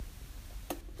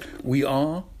We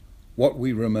are what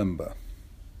we remember.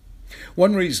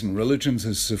 One reason religion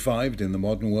has survived in the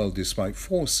modern world despite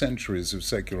 4 centuries of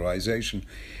secularization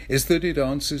is that it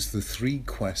answers the 3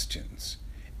 questions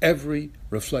every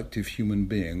reflective human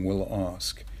being will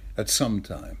ask at some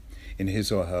time in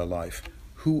his or her life.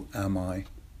 Who am I?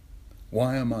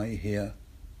 Why am I here?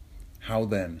 How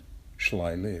then shall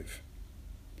I live?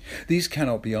 These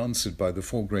cannot be answered by the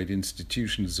 4 great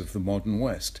institutions of the modern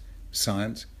West: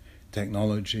 science,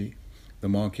 technology, the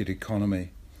market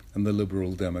economy, and the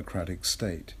liberal democratic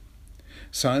state.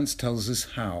 Science tells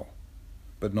us how,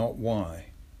 but not why.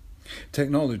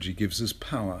 Technology gives us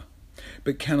power,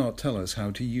 but cannot tell us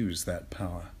how to use that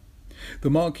power. The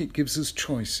market gives us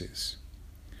choices,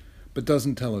 but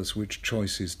doesn't tell us which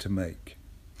choices to make.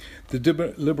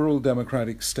 The liberal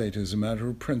democratic state, as a matter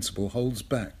of principle, holds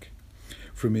back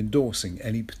from endorsing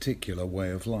any particular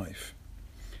way of life.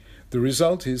 The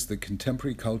result is that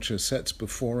contemporary culture sets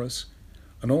before us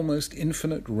an almost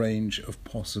infinite range of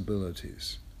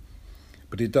possibilities,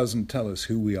 but it doesn't tell us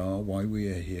who we are, why we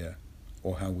are here,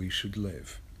 or how we should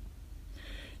live.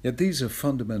 Yet these are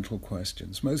fundamental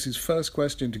questions. Moses' first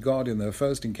question to God in their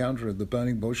first encounter at the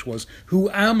burning bush was, "Who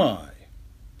am I?"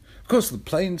 Of course, the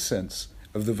plain sense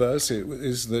of the verse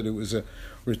is that it was a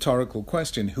rhetorical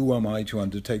question. Who am I to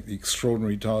undertake the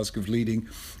extraordinary task of leading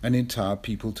an entire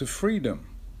people to freedom?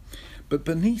 But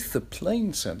beneath the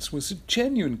plain sense was a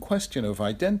genuine question of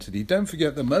identity. Don't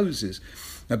forget that Moses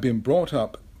had been brought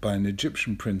up by an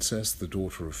Egyptian princess, the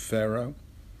daughter of Pharaoh.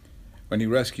 When he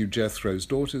rescued Jethro's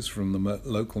daughters from the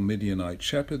local Midianite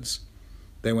shepherds,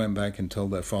 they went back and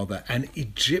told their father, "An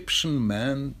Egyptian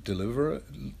man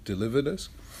delivered us."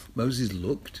 Moses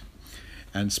looked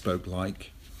and spoke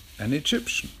like an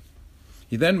Egyptian.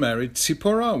 He then married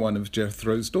Zipporah, one of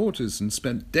Jethro's daughters, and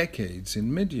spent decades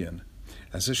in Midian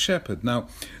as a shepherd. Now,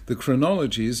 the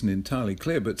chronology isn't entirely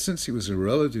clear, but since he was a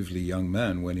relatively young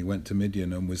man when he went to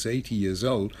Midian and was 80 years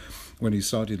old when he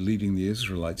started leading the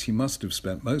Israelites, he must have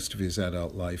spent most of his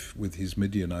adult life with his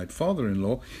Midianite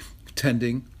father-in-law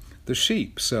tending the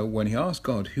sheep. So when he asked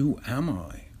God, "Who am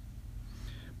I?"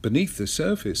 beneath the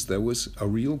surface there was a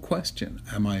real question.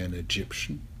 Am I an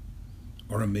Egyptian,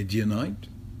 or a Midianite,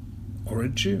 or a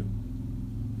Jew?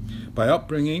 By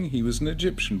upbringing, he was an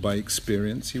Egyptian. By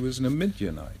experience, he was a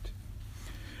Midianite.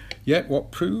 Yet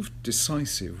what proved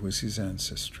decisive was his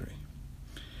ancestry.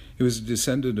 He was a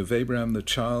descendant of Abraham, the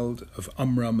child of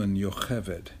Amram and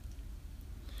Yocheved.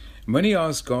 And when he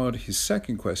asked God his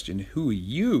second question, "Who are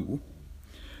you?"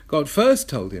 God first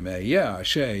told him,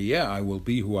 I will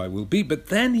be who I will be. But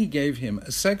then he gave him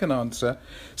a second answer.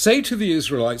 "Say to the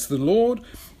Israelites, the Lord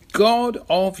God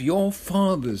of your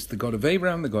fathers, the God of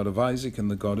Abraham, the God of Isaac,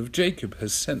 and the God of Jacob,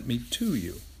 has sent me to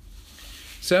you."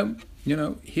 So,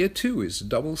 here too is a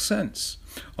double sense.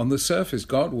 On the surface,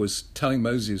 God was telling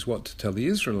Moses what to tell the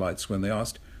Israelites when they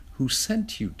asked, "Who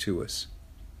sent you to us?"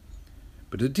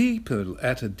 But at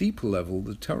a deeper level,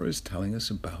 the Torah is telling us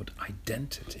about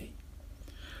identity.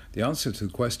 The answer to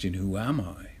the question, "Who am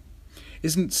I?"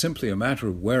 isn't simply a matter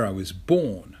of where I was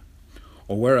born,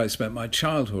 or where I spent my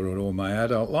childhood or my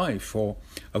adult life, or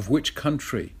of which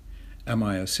country am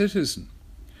I a citizen.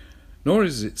 Nor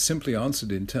is it simply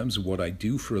answered in terms of what I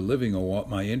do for a living or what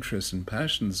my interests and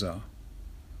passions are.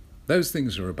 Those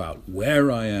things are about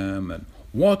where I am and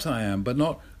what I am, but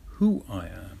not who I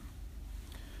am.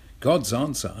 God's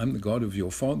answer, "I'm the God of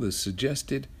your fathers,"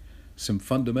 suggested some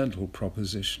fundamental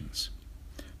propositions.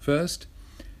 First,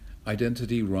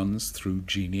 identity runs through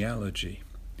genealogy.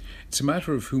 It's a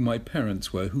matter of who my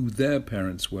parents were, who their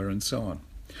parents were, and so on.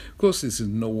 Of course, this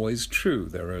isn't always true.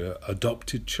 There are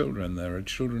adopted children. There are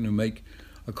children who make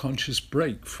a conscious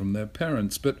break from their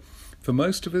parents. But for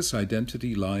most of us,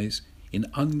 identity lies in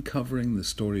uncovering the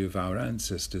story of our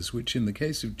ancestors, which in the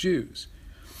case of Jews,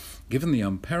 given the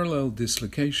unparalleled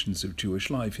dislocations of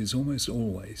Jewish life, is almost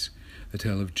always a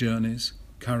tale of journeys,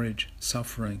 courage,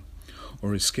 suffering,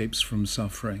 or escapes from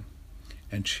suffering,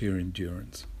 and sheer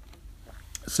endurance.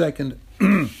 Second,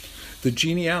 the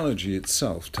genealogy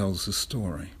itself tells a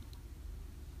story.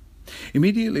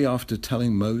 Immediately after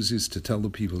telling Moses to tell the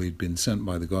people he'd been sent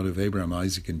by the God of Abraham,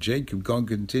 Isaac, and Jacob, God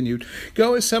continued,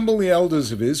 "Go assemble the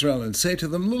elders of Israel and say to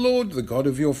them, the Lord, the God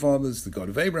of your fathers, the God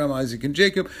of Abraham, Isaac, and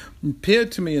Jacob,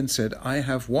 appeared to me and said, I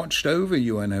have watched over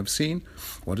you and have seen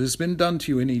what has been done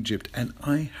to you in Egypt, and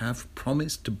I have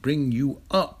promised to bring you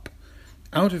up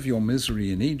out of your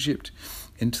misery in Egypt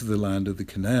into the land of the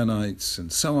Canaanites,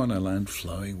 and so on, a land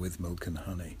flowing with milk and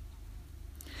honey."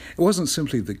 It wasn't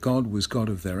simply that God was God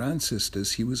of their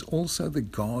ancestors, he was also the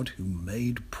God who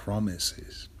made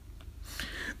promises.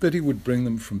 that he would bring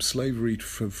them from slavery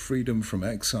to freedom, from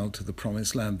exile to the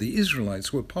promised land. The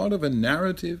Israelites were part of a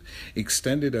narrative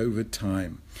extended over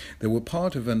time. They were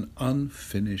part of an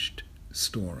unfinished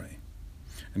story.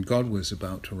 And God was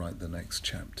about to write the next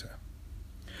chapter.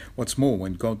 What's more,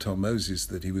 when God told Moses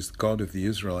that he was the God of the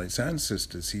Israelites'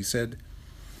 ancestors, he said,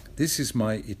 "This is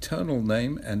my eternal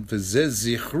name, and v'zeh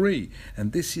zichri,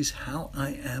 and this is how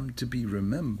I am to be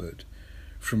remembered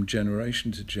from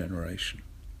generation to generation."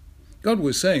 God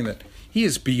was saying that he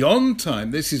is beyond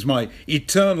time. This is my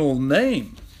eternal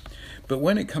name. But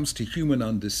when it comes to human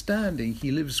understanding,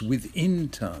 he lives within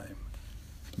time,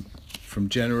 from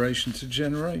generation to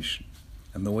generation.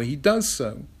 And the way he does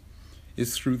so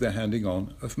is through the handing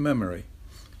on of memory.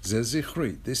 Zeh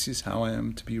zichri, this is how I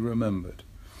am to be remembered.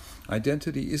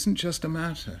 Identity isn't just a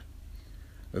matter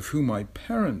of who my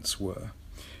parents were.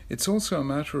 It's also a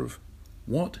matter of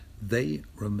what they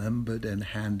remembered and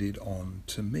handed on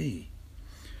to me.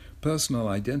 Personal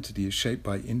identity is shaped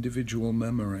by individual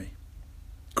memory.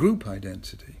 Group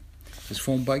identity is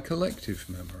formed by collective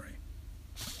memory.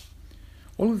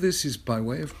 All of this is by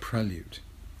way of prelude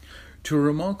to a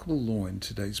remarkable law in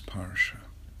today's parasha.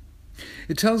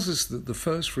 It tells us that the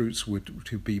first fruits were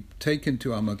to be taken to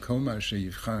Hamakom Asher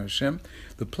Yivchar Hashem,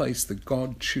 the place that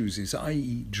God chooses,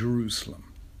 i.e. Jerusalem.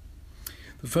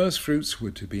 The first fruits were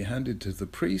to be handed to the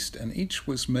priest, and each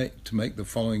was made to make the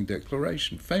following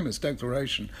declaration, famous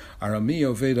declaration, Arami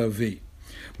Oved Avi.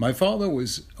 My father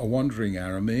was a wandering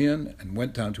Aramean and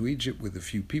went down to Egypt with a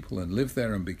few people and lived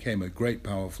there and became a great,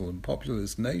 powerful and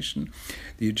populous nation.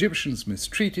 The Egyptians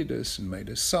mistreated us and made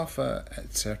us suffer,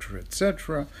 etc.,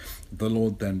 etc. The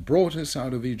Lord then brought us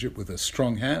out of Egypt with a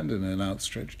strong hand and an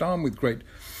outstretched arm, with great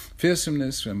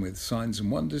fearsomeness and with signs and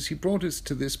wonders. He brought us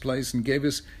to this place and gave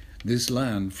us this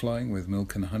land flowing with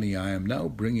milk and honey. I am now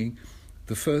bringing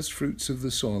the first fruits of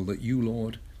the soil that you,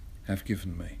 Lord, have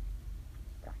given me.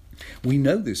 We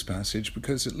know this passage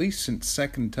because at least since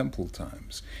Second Temple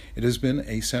times, it has been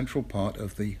a central part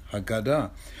of the Haggadah,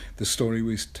 the story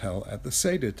we tell at the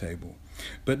Seder table.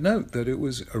 But note that it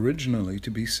was originally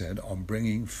to be said on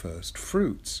bringing first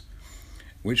fruits,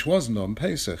 which wasn't on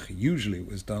Pesach. Usually it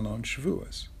was done on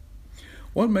Shavuos.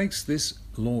 What makes this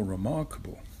law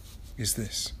remarkable is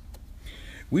this.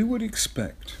 We would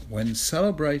expect, when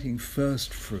celebrating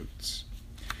first fruits,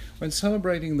 when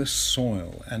celebrating the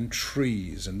soil and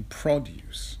trees and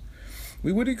produce,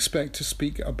 we would expect to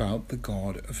speak about the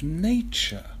God of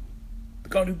nature, the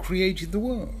God who created the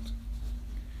world.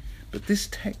 But this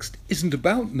text isn't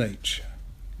about nature.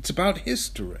 It's about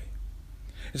history.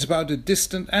 It's about a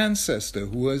distant ancestor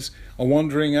who was a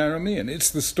wandering Aramean.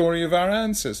 It's the story of our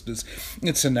ancestors.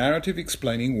 It's a narrative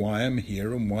explaining why I'm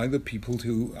here and why the people to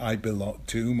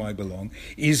whom I belong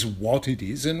is what it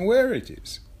is and where it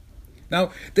is.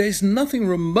 Now, there's nothing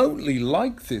remotely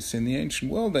like this in the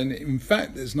ancient world, and in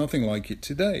fact, there's nothing like it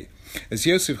today. As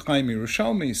Yosef Chaim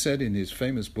Yerushalmi said in his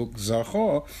famous book,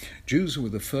 Zachor, Jews were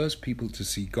the first people to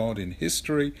see God in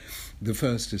history, the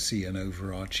first to see an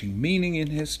overarching meaning in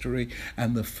history,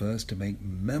 and the first to make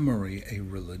memory a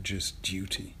religious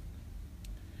duty.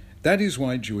 That is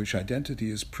why Jewish identity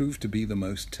has proved to be the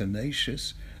most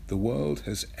tenacious the world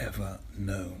has ever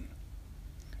known.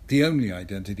 The only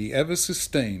identity ever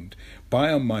sustained by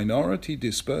a minority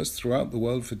dispersed throughout the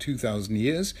world for 2,000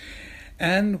 years,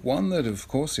 and one that, of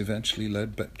course, eventually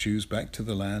led Jews back to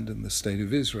the land and the state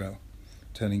of Israel,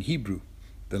 turning Hebrew,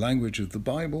 the language of the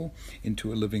Bible,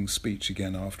 into a living speech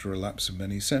again after a lapse of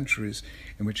many centuries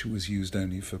in which it was used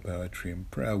only for poetry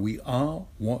and prayer. We are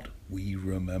what we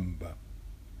remember.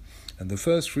 And the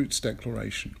first fruits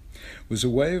declaration was a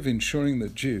way of ensuring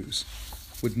that Jews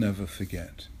would never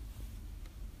forget.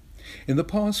 In the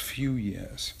past few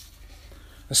years,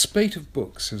 a spate of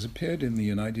books has appeared in the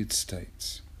United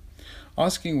States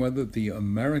asking whether the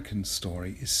American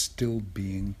story is still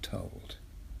being told,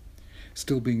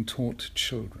 still being taught to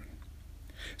children,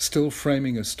 still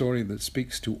framing a story that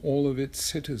speaks to all of its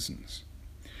citizens,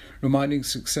 reminding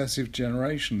successive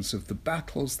generations of the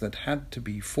battles that had to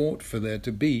be fought for there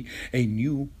to be a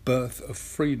new birth of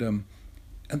freedom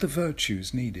and the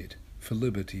virtues needed for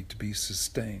liberty to be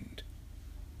sustained.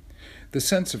 The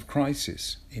sense of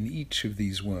crisis in each of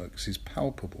these works is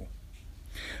palpable.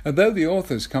 And though the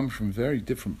authors come from very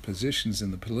different positions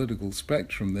in the political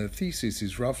spectrum, their thesis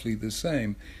is roughly the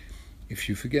same. If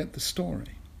you forget the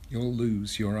story, you'll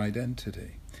lose your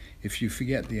identity. If you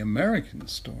forget the American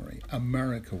story,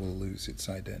 America will lose its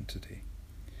identity.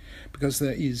 Because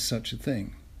there is such a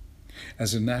thing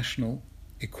as a national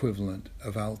equivalent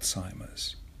of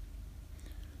Alzheimer's.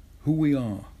 Who we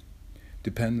are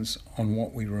depends on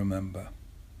what we remember.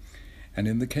 And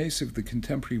in the case of the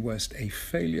contemporary West, a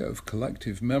failure of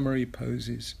collective memory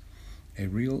poses a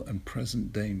real and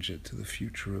present danger to the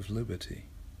future of liberty.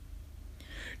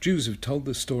 Jews have told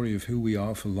the story of who we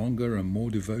are for longer and more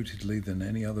devotedly than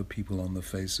any other people on the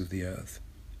face of the earth.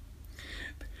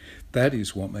 That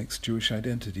is what makes Jewish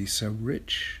identity so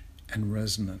rich and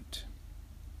resonant.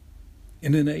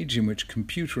 In an age in which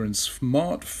computer and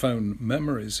smartphone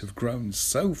memories have grown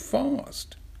so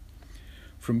fast,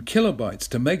 from kilobytes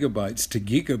to megabytes to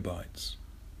gigabytes,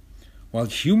 while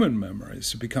human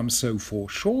memories have become so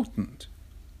foreshortened.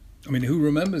 I mean, who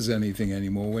remembers anything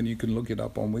anymore when you can look it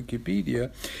up on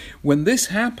Wikipedia? When this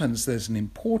happens, there's an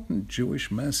important Jewish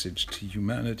message to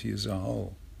humanity as a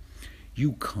whole.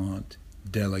 You can't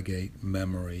delegate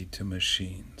memory to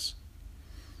machines.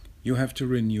 You have to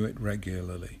renew it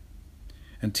regularly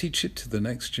and teach it to the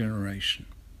next generation.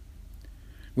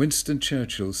 Winston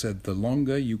Churchill said, "The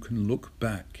longer you can look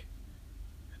back,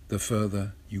 the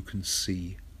further you can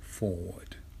see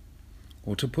forward."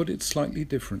 Or to put it slightly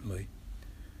differently,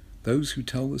 those who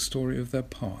tell the story of their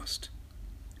past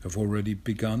have already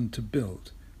begun to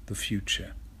build the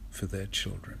future for their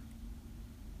children.